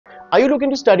Are you looking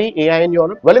to study AI in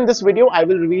Europe? Well, in this video, I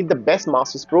will reveal the best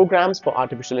master's programs for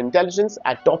artificial intelligence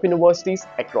at top universities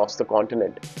across the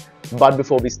continent. But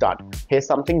before we start, here's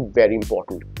something very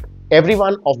important. Every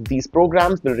one of these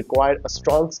programs will require a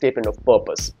strong statement of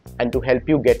purpose. And to help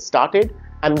you get started,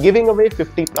 I'm giving away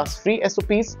 50 plus free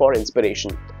SOPs for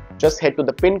inspiration. Just head to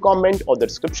the pinned comment or the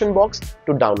description box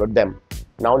to download them.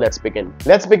 Now let's begin.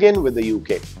 Let's begin with the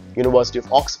UK. University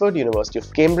of Oxford, University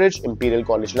of Cambridge, Imperial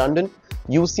College London,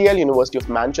 UCL, University of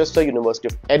Manchester, University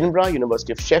of Edinburgh,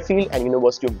 University of Sheffield and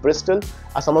University of Bristol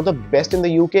are some of the best in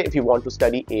the UK if you want to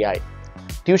study AI.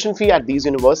 Tuition fee at these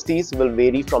universities will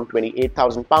vary from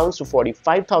 £28,000 to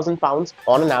 £45,000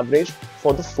 on an average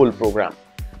for the full program.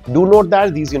 Do note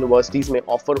that these universities may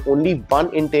offer only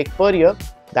one intake per year,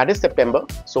 that is September,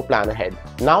 so plan ahead.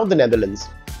 Now the Netherlands.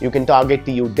 You can target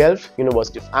TU Delft,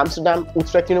 University of Amsterdam,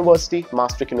 Utrecht University,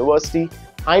 Maastricht University,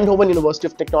 Eindhoven University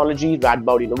of Technology,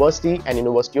 Radboud University and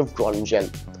University of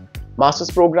Groningen. Master's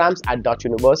programs at Dutch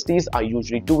universities are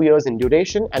usually 2 years in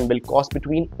duration and will cost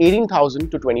between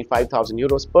 18,000 to 25,000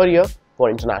 euros per year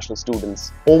for international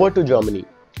students. Over to Germany.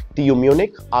 TU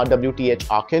Munich, RWTH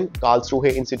Aachen,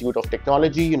 Karlsruhe Institute of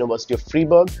Technology, University of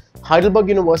Freiburg, Heidelberg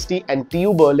University and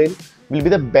TU Berlin will be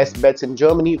the best bets in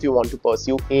Germany if you want to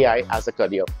pursue AI as a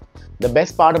career. The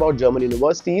best part about German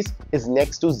universities is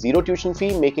next to zero tuition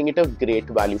fee, making it a great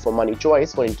value for money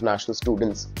choice for international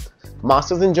students.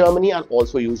 Masters in Germany are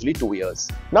also usually 2 years.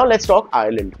 Now let's talk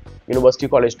Ireland. University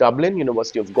College Dublin,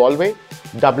 University of Galway,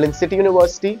 Dublin City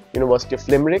University, University of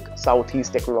Limerick, South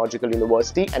East Technological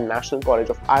University and National College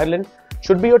of Ireland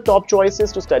should be your top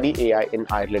choices to study AI in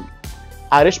Ireland.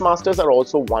 Irish Masters are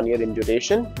also 1 year in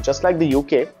duration, just like the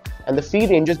UK, and the fee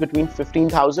ranges between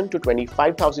 15,000 to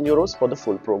 25,000 euros for the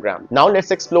full program. Now let's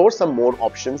explore some more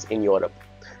options in Europe.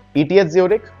 ETH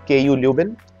Zurich, KU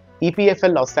Leuven,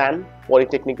 EPFL Lausanne,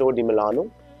 Politecnico di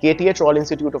Milano, KTH Royal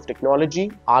Institute of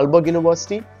Technology, Aalborg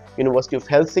University, University of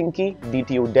Helsinki,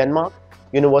 DTU Denmark,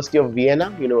 University of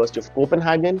Vienna, University of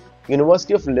Copenhagen,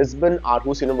 University of Lisbon,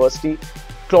 Aarhus University,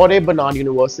 Claude Bernard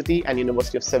University and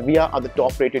University of Sevilla are the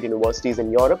top rated universities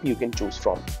in Europe you can choose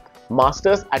from.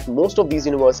 Masters at most of these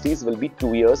universities will be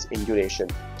 2 years in duration.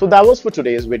 So that was for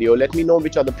today's video. Let me know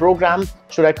which other programs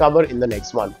should I cover in the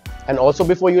next one. And also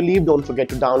before you leave, don't forget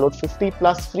to download 50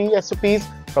 plus free SOPs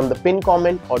from the pinned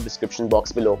comment or description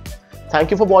box below.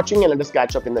 Thank you for watching and let us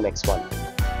catch up in the next one.